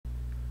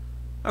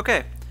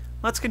Okay,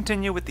 let's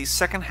continue with the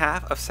second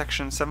half of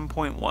section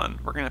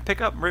 7.1. We're going to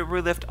pick up where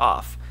we left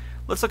off.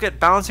 Let's look at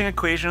balancing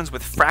equations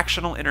with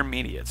fractional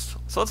intermediates.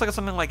 So let's look at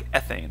something like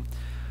ethane.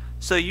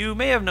 So you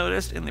may have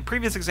noticed in the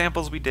previous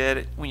examples we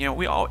did,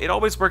 it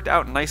always worked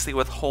out nicely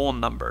with whole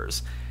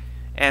numbers.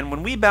 And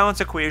when we balance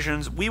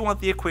equations, we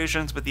want the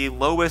equations with the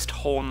lowest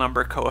whole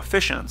number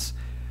coefficients.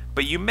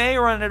 But you may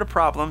run into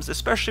problems,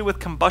 especially with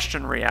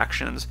combustion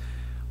reactions,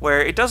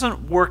 where it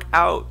doesn't work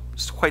out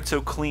quite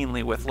so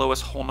cleanly with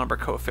lowest whole number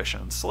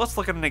coefficients. So let's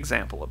look at an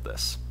example of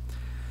this.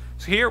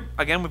 So here,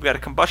 again, we've got a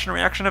combustion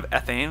reaction of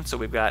ethane. So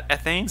we've got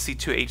ethane,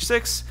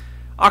 C2H6,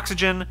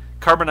 oxygen,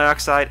 carbon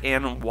dioxide,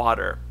 and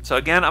water. So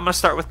again, I'm going to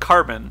start with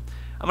carbon.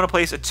 I'm going to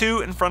place a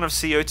 2 in front of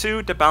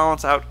CO2 to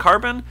balance out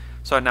carbon.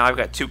 So now I've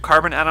got 2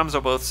 carbon atoms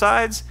on both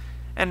sides,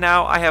 and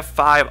now I have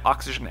 5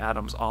 oxygen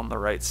atoms on the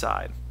right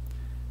side.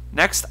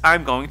 Next,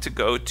 I'm going to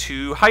go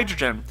to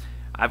hydrogen.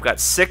 I've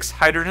got 6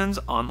 hydrogens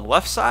on the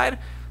left side,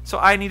 so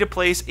I need to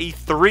place a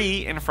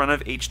 3 in front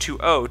of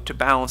H2O to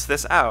balance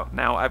this out.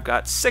 Now I've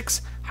got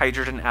 6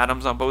 hydrogen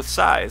atoms on both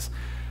sides.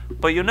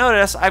 But you'll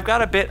notice I've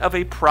got a bit of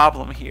a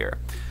problem here.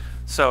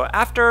 So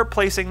after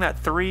placing that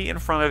 3 in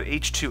front of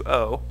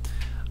H2O,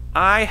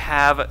 I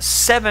have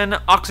 7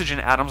 oxygen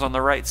atoms on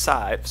the right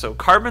side. So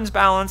carbon's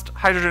balanced,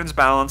 hydrogen's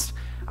balanced.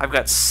 I've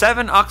got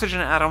 7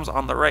 oxygen atoms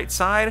on the right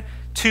side,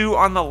 2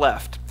 on the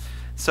left.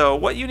 So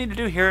what you need to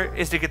do here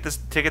is to get this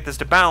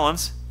to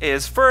balance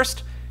is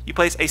first you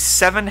place a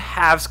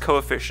 7/2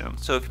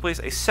 coefficient. So if you place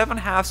a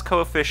 7/2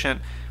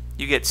 coefficient,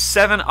 you get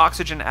 7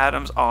 oxygen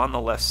atoms on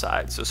the left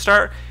side. So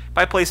start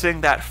by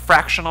placing that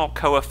fractional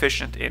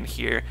coefficient in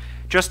here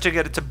just to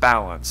get it to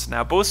balance.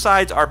 Now both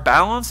sides are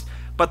balanced,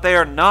 but they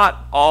are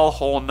not all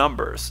whole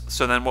numbers.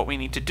 So then what we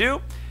need to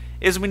do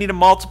is we need to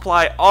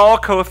multiply all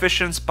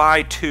coefficients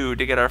by 2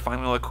 to get our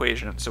final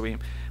equation. So we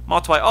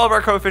multiply all of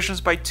our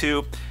coefficients by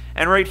 2,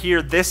 and right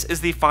here, this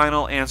is the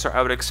final answer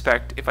I would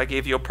expect if I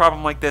gave you a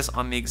problem like this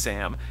on the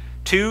exam.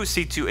 2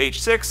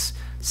 C2H6,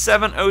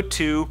 7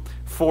 O2,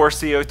 4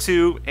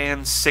 CO2,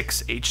 and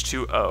 6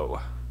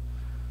 H2O.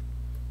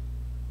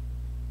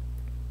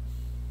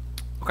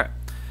 Okay.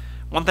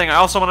 One thing I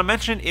also want to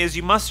mention is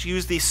you must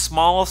use the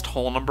smallest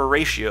whole number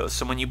ratios.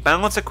 So when you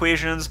balance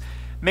equations,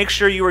 make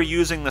sure you are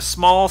using the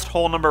smallest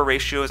whole number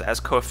ratios as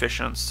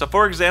coefficients. So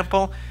for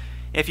example,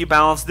 if you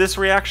balance this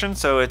reaction,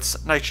 so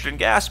it's nitrogen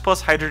gas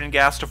plus hydrogen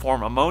gas to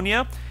form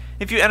ammonia,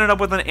 if you ended up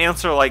with an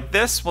answer like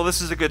this, well, this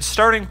is a good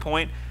starting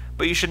point,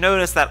 but you should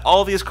notice that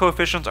all these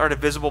coefficients are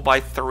divisible by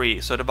 3.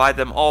 So divide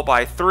them all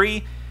by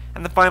 3,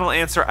 and the final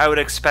answer I would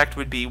expect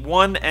would be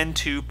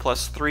 1N2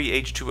 plus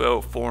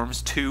 3H2O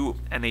forms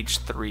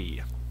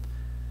 2NH3.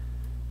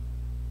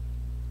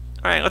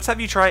 Alright, let's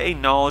have you try a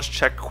knowledge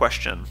check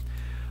question.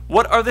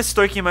 What are the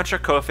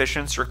stoichiometric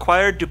coefficients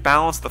required to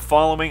balance the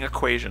following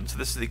equation? So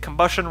this is the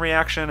combustion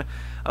reaction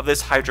of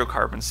this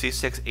hydrocarbon,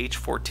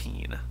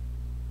 C6H14.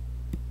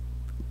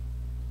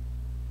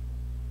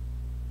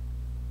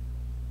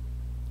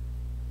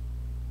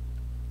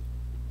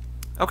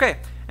 Okay,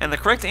 and the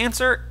correct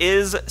answer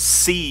is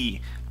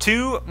C,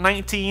 2,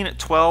 19,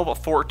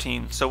 12,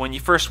 14. So when you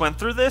first went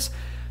through this,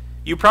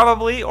 you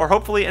probably or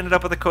hopefully ended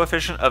up with a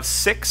coefficient of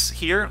 6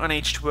 here on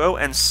H2O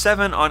and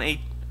 6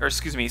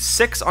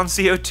 on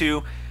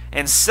CO2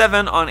 and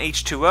 7 on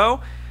H2O.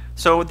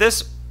 So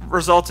this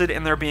resulted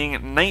in there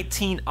being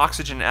 19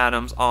 oxygen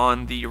atoms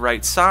on the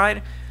right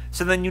side.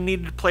 So then you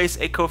needed to place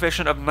a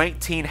coefficient of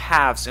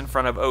 19/2 in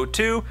front of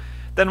O2,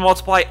 then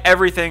multiply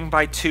everything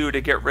by 2 to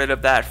get rid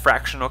of that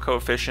fractional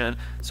coefficient.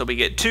 So we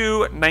get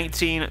 2,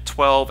 19,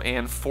 12,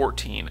 and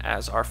 14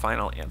 as our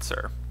final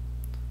answer.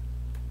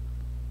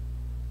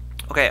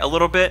 Okay, a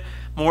little bit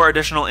more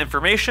additional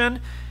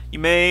information. You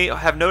may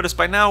have noticed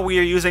by now we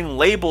are using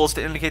labels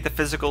to indicate the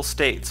physical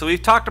state. So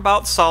we've talked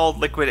about solid,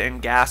 liquid,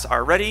 and gas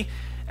already.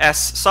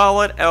 S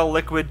solid, L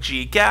liquid,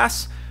 G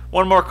gas.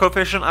 One more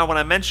coefficient I want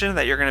to mention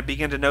that you're going to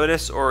begin to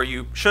notice, or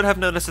you should have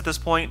noticed at this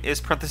point, is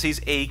parentheses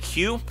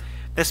AQ.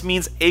 This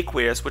means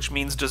aqueous, which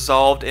means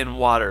dissolved in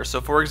water. So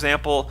for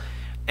example,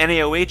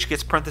 NaOH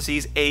gets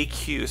parentheses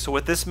AQ. So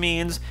what this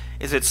means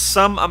is it's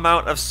some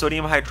amount of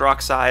sodium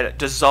hydroxide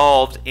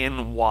dissolved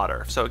in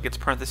water. So it gets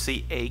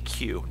parentheses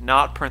AQ,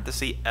 not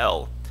parentheses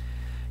L.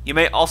 You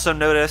may also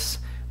notice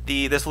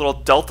this little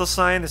delta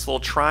sign, this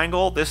little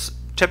triangle. This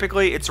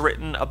typically it's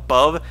written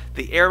above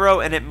the arrow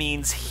and it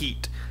means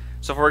heat.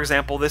 So for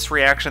example, this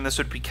reaction, this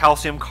would be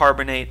calcium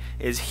carbonate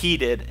is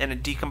heated and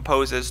it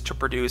decomposes to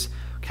produce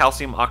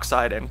calcium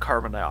oxide and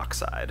carbon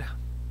dioxide.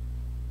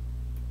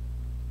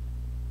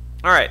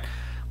 Alright,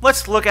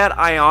 let's look at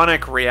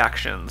ionic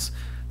reactions.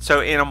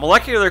 So in a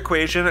molecular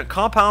equation,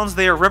 compounds,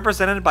 they are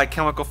represented by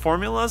chemical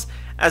formulas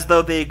as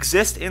though they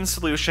exist in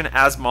solution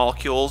as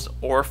molecules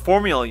or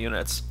formula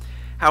units.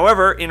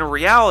 However, in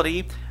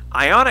reality,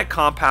 ionic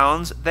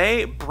compounds,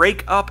 they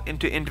break up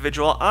into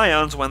individual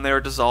ions when they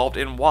are dissolved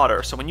in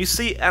water. So when you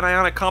see an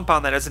ionic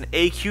compound that has an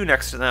AQ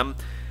next to them,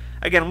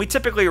 again, we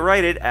typically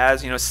write it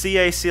as,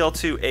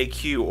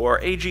 CaCl2AQ or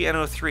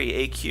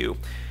AgNO3AQ.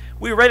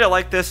 We write it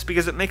like this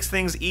because it makes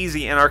things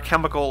easy in our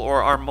chemical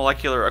or our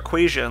molecular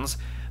equations,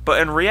 but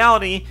in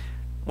reality,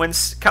 when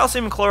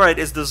calcium chloride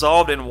is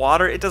dissolved in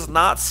water, it does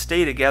not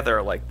stay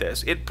together like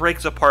this. It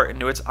breaks apart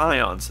into its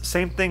ions.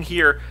 Same thing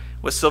here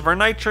with silver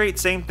nitrate,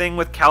 same thing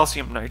with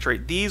calcium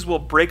nitrate. These will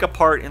break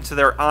apart into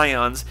their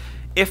ions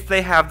if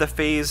they have the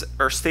phase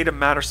or state of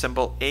matter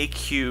symbol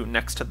AQ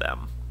next to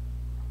them.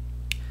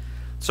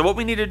 So what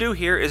we need to do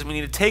here is we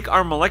need to take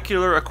our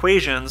molecular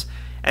equations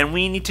and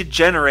we need to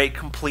generate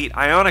complete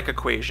ionic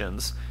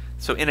equations.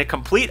 So in a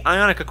complete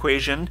ionic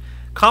equation,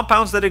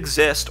 compounds that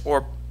exist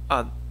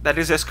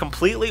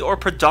completely or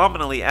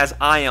predominantly as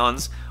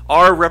ions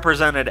are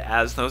represented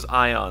as those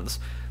ions.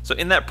 So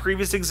in that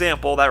previous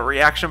example, that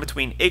reaction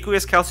between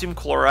aqueous calcium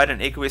chloride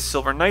and aqueous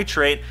silver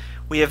nitrate,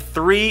 we have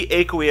 3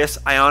 aqueous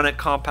ionic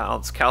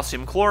compounds: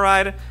 calcium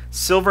chloride,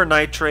 silver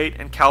nitrate,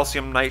 and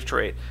calcium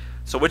nitrate.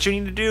 So what you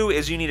need to do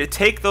is you need to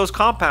take those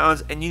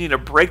compounds and you need to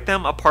break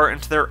them apart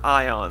into their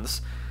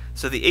ions.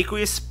 So the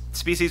aqueous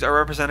species are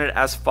represented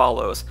as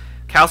follows.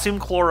 Calcium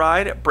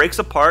chloride breaks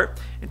apart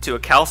into a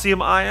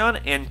calcium ion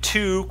and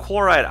 2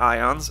 chloride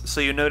ions.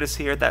 So you notice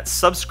here that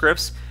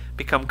subscripts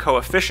become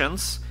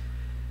coefficients.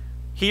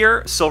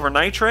 Here, silver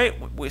nitrate,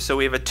 so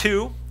we have a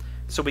 2.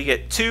 So we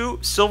get 2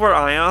 silver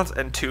ions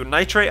and 2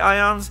 nitrate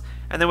ions.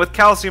 And then with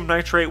calcium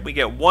nitrate, we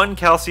get 1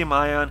 calcium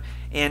ion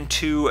and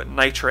 2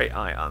 nitrate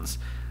ions.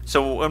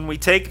 So when we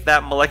take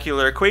that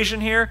molecular equation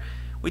here,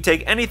 we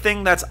take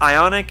anything that's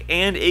ionic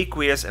and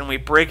aqueous and we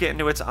break it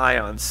into its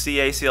ions.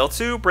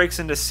 CaCl2 breaks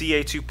into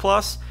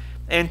Ca2+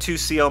 and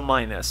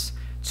 2Cl-.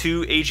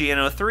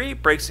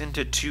 2AgNO3 breaks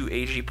into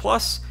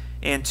 2Ag+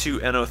 and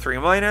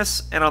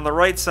 2NO3-. And on the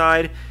right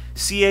side,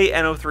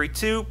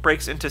 CaNO3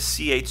 breaks into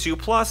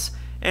Ca2+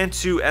 and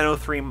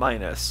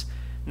 2NO3-.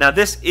 Now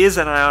this is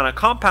an ionic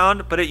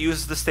compound, but it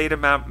uses the state of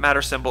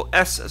matter symbol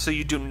S, so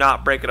you do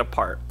not break it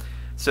apart.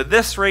 So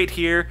this right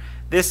here,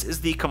 this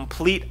is the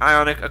complete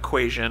ionic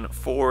equation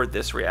for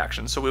this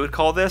reaction. So we would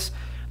call this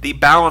the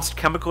balanced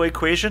chemical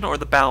equation or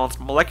the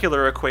balanced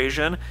molecular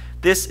equation.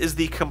 This is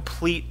the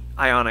complete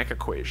ionic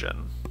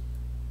equation.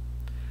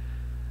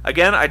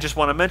 Again, I just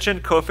want to mention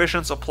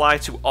coefficients apply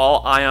to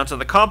all ions in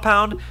the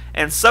compound,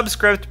 and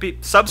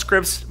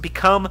subscripts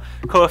become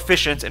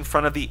coefficients in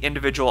front of the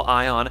individual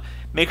ion.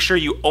 Make sure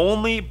you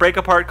only break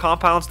apart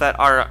compounds that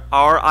are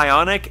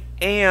ionic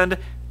and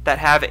that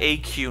have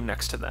AQ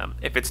next to them.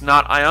 If it's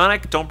not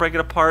ionic, don't break it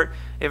apart.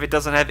 If it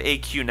doesn't have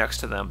AQ next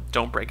to them,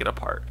 don't break it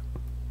apart.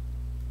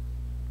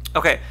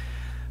 Okay,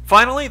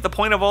 finally, the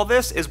point of all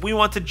this is we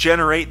want to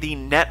generate the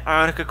net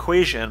ionic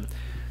equation.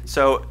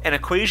 So an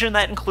equation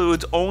that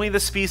includes only the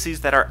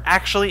species that are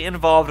actually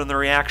involved in the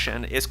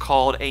reaction is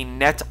called a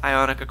net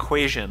ionic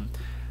equation.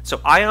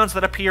 So ions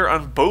that appear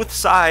on both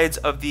sides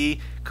of the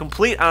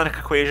complete ionic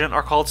equation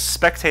are called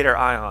spectator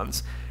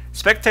ions.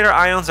 Spectator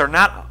ions are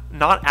not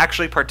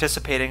actually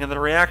participating in the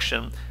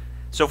reaction.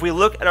 So if we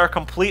look at our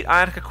complete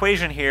ionic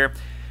equation here,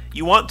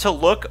 you want to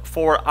look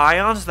for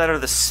ions that are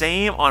the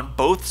same on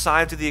both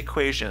sides of the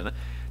equation.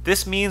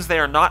 This means they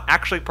are not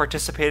actually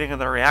participating in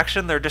the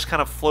reaction, they're just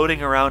kind of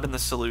floating around in the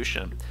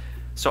solution.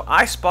 So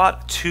I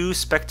spot 2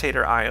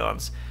 spectator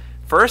ions.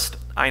 First,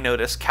 I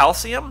notice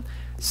calcium.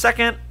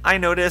 Second, I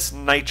notice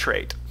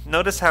nitrate.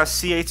 Notice how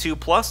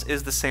Ca2+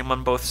 is the same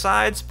on both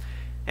sides,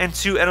 and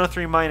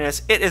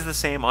 2NO3-, it is the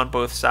same on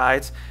both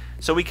sides.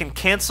 So we can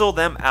cancel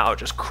them out,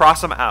 just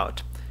cross them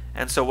out.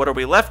 And so what are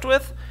we left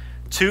with?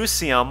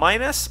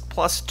 2Cl-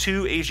 plus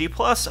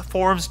 2Ag+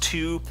 forms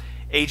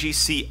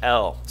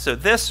 2AgCl. So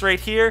this right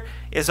here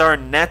is our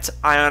net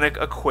ionic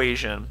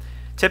equation.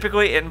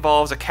 Typically it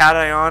involves a cation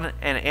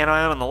and an anion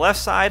on the left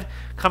side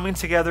coming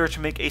together to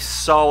make a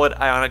solid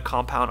ionic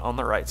compound on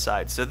the right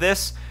side. So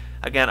this,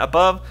 again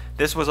above,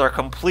 this was our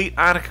complete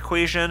ionic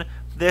equation.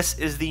 This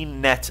is the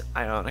net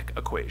ionic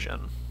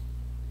equation.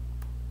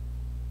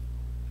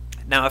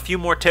 Now a few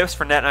more tips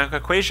for net ionic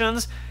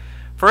equations.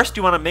 First,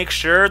 you want to make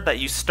sure that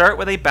you start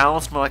with a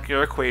balanced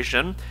molecular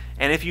equation,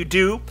 and if you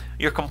do,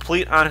 your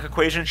complete ionic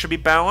equation should be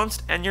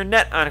balanced and your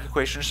net ionic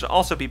equation should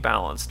also be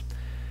balanced.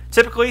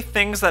 Typically,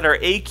 things that are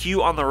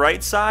AQ on the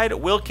right side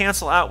will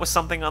cancel out with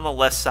something on the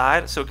left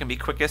side, so it can be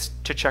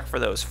quickest to check for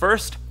those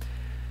first.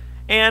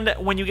 And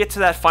when you get to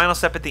that final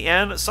step at the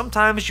end,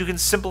 sometimes you can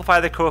simplify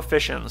the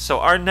coefficients. So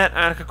our net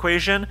ionic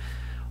equation,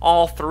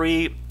 all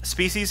 3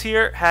 species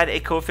here had a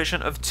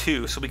coefficient of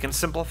 2, so we can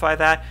simplify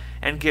that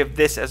and give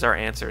this as our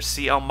answer.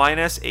 Cl-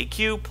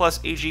 AQ plus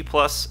Ag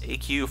plus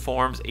AQ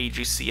forms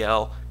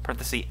AgCl,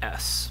 parenthesis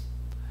S.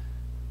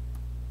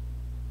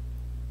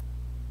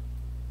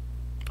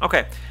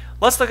 Okay,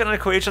 let's look at an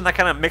equation that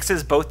kind of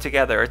mixes both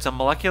together. It's a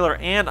molecular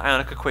and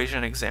ionic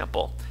equation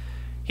example.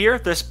 Here,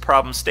 this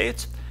problem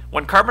states,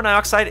 when carbon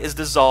dioxide is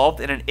dissolved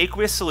in an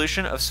aqueous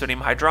solution of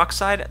sodium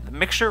hydroxide, the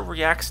mixture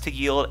reacts to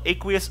yield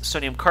aqueous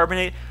sodium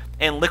carbonate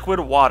and liquid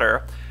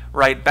water.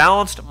 Write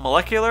balanced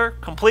molecular,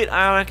 complete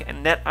ionic,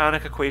 and net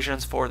ionic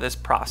equations for this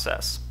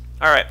process.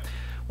 Alright,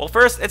 well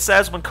first it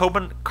says when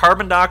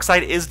carbon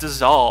dioxide is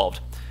dissolved.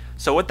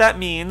 So what that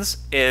means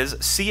is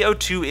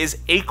CO2 is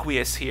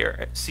aqueous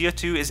here.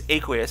 CO2 is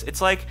aqueous. It's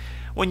like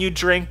when you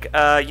drink,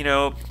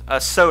 a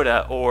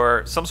soda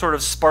or some sort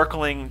of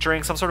sparkling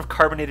drink, some sort of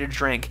carbonated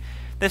drink.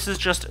 This is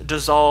just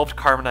dissolved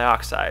carbon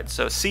dioxide.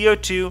 So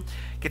CO2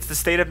 gets the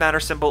state of matter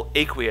symbol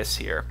aqueous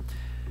here.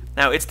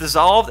 Now it's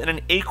dissolved in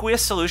an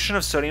aqueous solution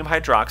of sodium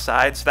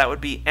hydroxide, so that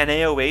would be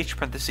NaOH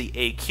parenthesis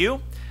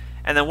AQ.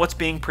 And then what's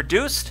being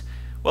produced?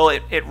 Well,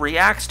 it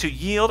reacts to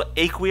yield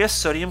aqueous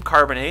sodium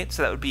carbonate,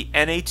 so that would be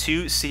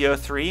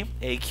Na2CO3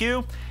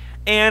 AQ,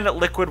 and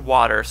liquid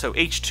water, so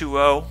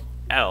H2O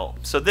L.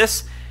 So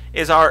this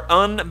is our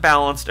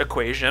unbalanced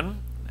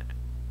equation.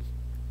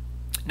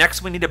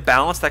 Next, we need to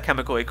balance that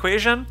chemical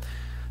equation.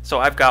 So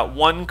I've got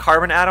 1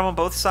 carbon atom on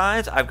both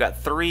sides, I've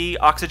got 3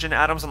 oxygen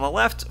atoms on the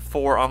left,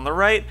 4 on the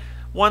right,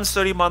 1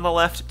 sodium on the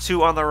left,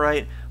 2 on the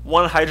right,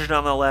 1 hydrogen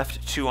on the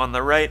left, 2 on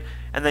the right,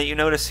 and then you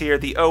notice here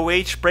the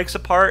OH breaks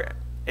apart.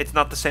 It's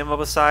not the same on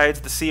both sides.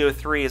 The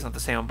CO3 is not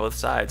the same on both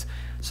sides.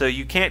 So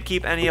you can't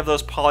keep any of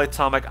those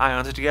polyatomic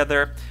ions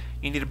together.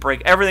 You need to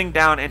break everything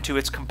down into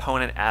its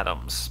component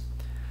atoms.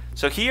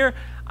 So here,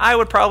 I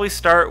would probably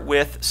start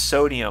with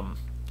sodium.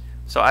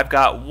 So I've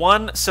got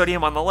 1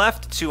 sodium on the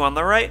left, 2 on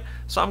the right.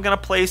 So I'm going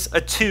to place a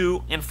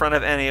 2 in front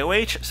of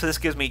NaOH. So this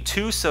gives me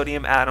 2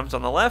 sodium atoms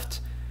on the left.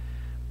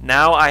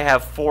 Now I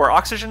have 4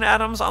 oxygen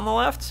atoms on the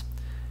left.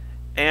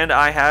 And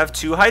I have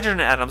 2 hydrogen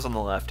atoms on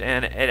the left,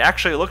 and it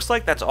actually looks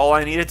like that's all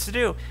I needed to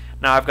do.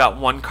 Now I've got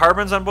 1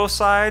 carbons on both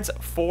sides,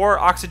 4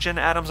 oxygen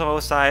atoms on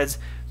both sides,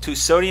 2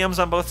 sodiums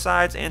on both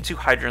sides, and 2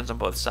 hydrogens on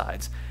both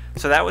sides.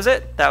 So that was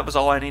it. That was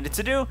all I needed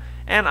to do,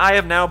 and I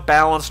have now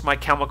balanced my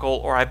chemical,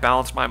 or I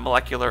balanced my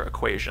molecular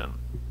equation.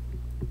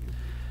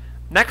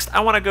 Next, I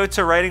want to go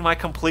to writing my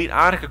complete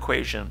ionic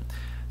equation.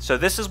 So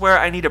this is where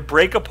I need to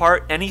break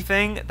apart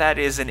anything that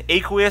is an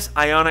aqueous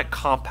ionic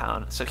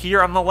compound. So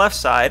here on the left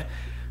side,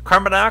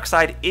 carbon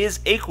dioxide is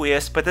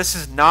aqueous, but this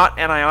is not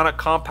an ionic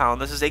compound.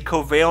 This is a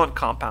covalent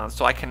compound,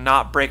 so I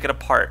cannot break it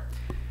apart.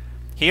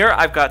 Here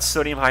I've got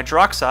sodium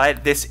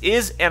hydroxide. This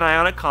is an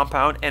ionic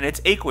compound, and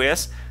it's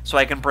aqueous, so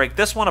I can break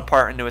this one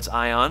apart into its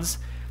ions.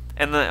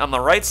 And then on the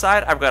right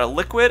side, I've got a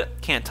liquid,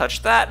 can't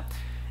touch that.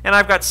 And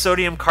I've got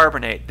sodium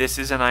carbonate. This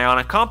is an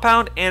ionic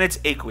compound, and it's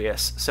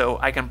aqueous, so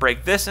I can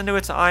break this into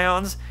its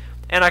ions,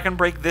 and I can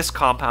break this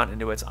compound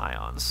into its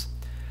ions.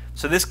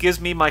 So this gives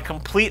me my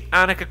complete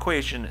ionic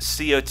equation,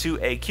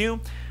 CO2AQ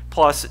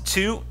plus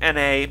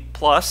 2Na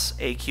plus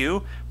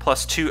AQ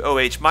plus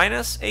 2OH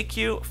minus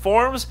AQ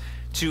forms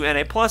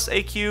 2Na plus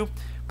AQ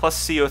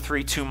plus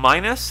CO3 2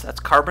 minus,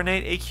 that's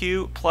carbonate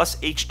AQ, plus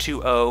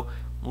H2O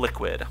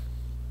liquid.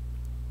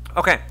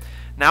 Okay,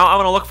 now I'm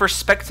going to look for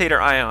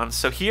spectator ions.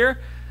 So here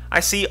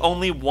I see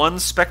only 1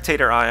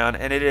 spectator ion,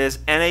 and it is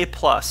Na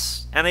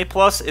plus. Na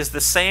plus is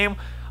the same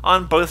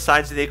on both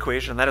sides of the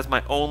equation. That is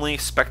my only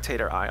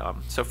spectator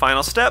ion. So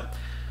final step,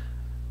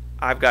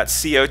 I've got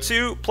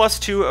CO2 plus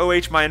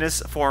 2OH minus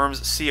forms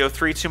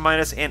CO3 2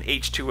 minus and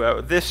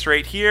H2O. This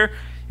right here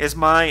is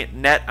my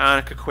net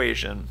ionic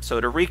equation. So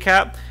to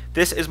recap,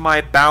 this is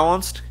my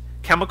balanced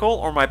chemical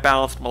or my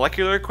balanced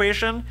molecular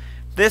equation.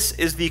 This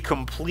is the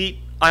complete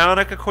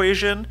ionic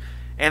equation,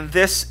 and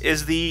this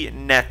is the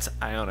net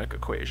ionic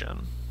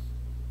equation.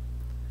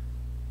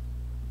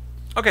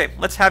 Okay,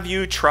 let's have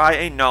you try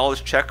a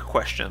knowledge check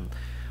question.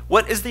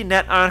 What is the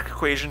net ionic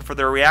equation for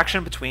the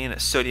reaction between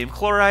sodium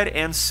chloride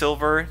and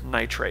silver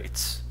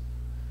nitrates?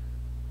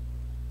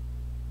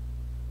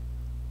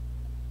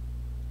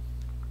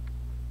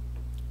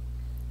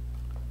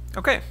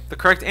 Okay, the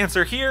correct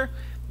answer here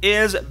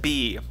is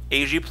B.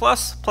 Ag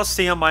plus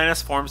Cl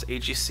minus forms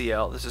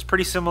AgCl. This is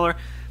pretty similar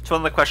to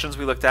one of the questions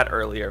we looked at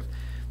earlier.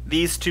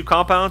 These two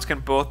compounds can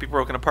both be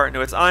broken apart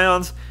into its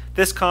ions.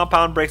 This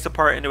compound breaks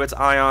apart into its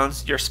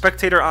ions. Your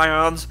spectator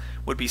ions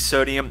would be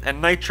sodium and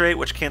nitrate,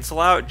 which cancel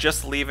out,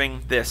 just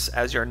leaving this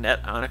as your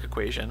net ionic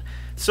equation.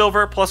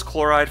 Silver plus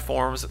chloride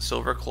forms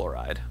silver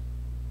chloride.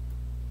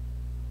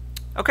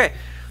 Okay,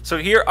 so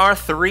here are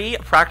 3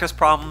 practice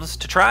problems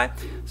to try.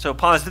 So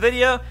pause the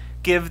video,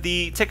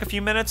 take a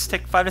few minutes,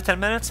 take 5 to 10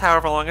 minutes,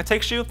 however long it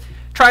takes you.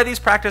 Try these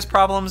practice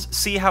problems,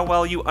 see how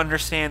well you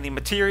understand the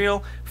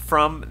material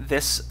from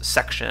this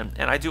section.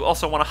 And I do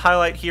also want to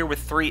highlight here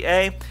with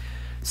 3A,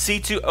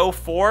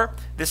 C2O4,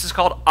 this is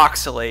called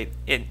oxalate.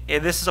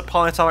 This is a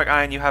polyatomic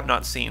ion you have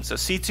not seen. So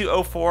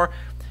C2O4,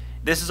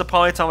 this is a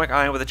polyatomic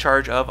ion with a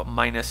charge of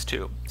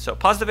 -2. So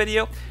pause the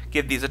video,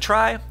 give these a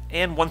try,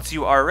 and once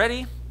you are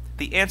ready,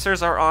 the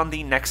answers are on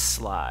the next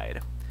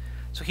slide.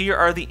 So here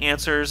are the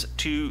answers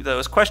to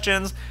those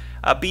questions.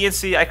 B and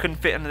C I couldn't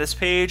fit into this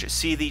page.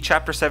 See the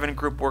Chapter 7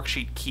 group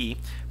worksheet key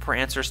for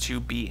answers to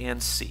B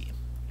and C.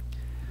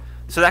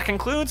 So that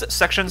concludes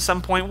Section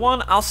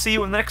 7.1. I'll see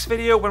you in the next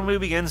video when we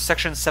begin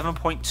Section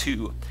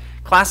 7.2,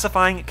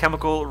 Classifying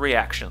Chemical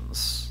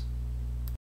Reactions.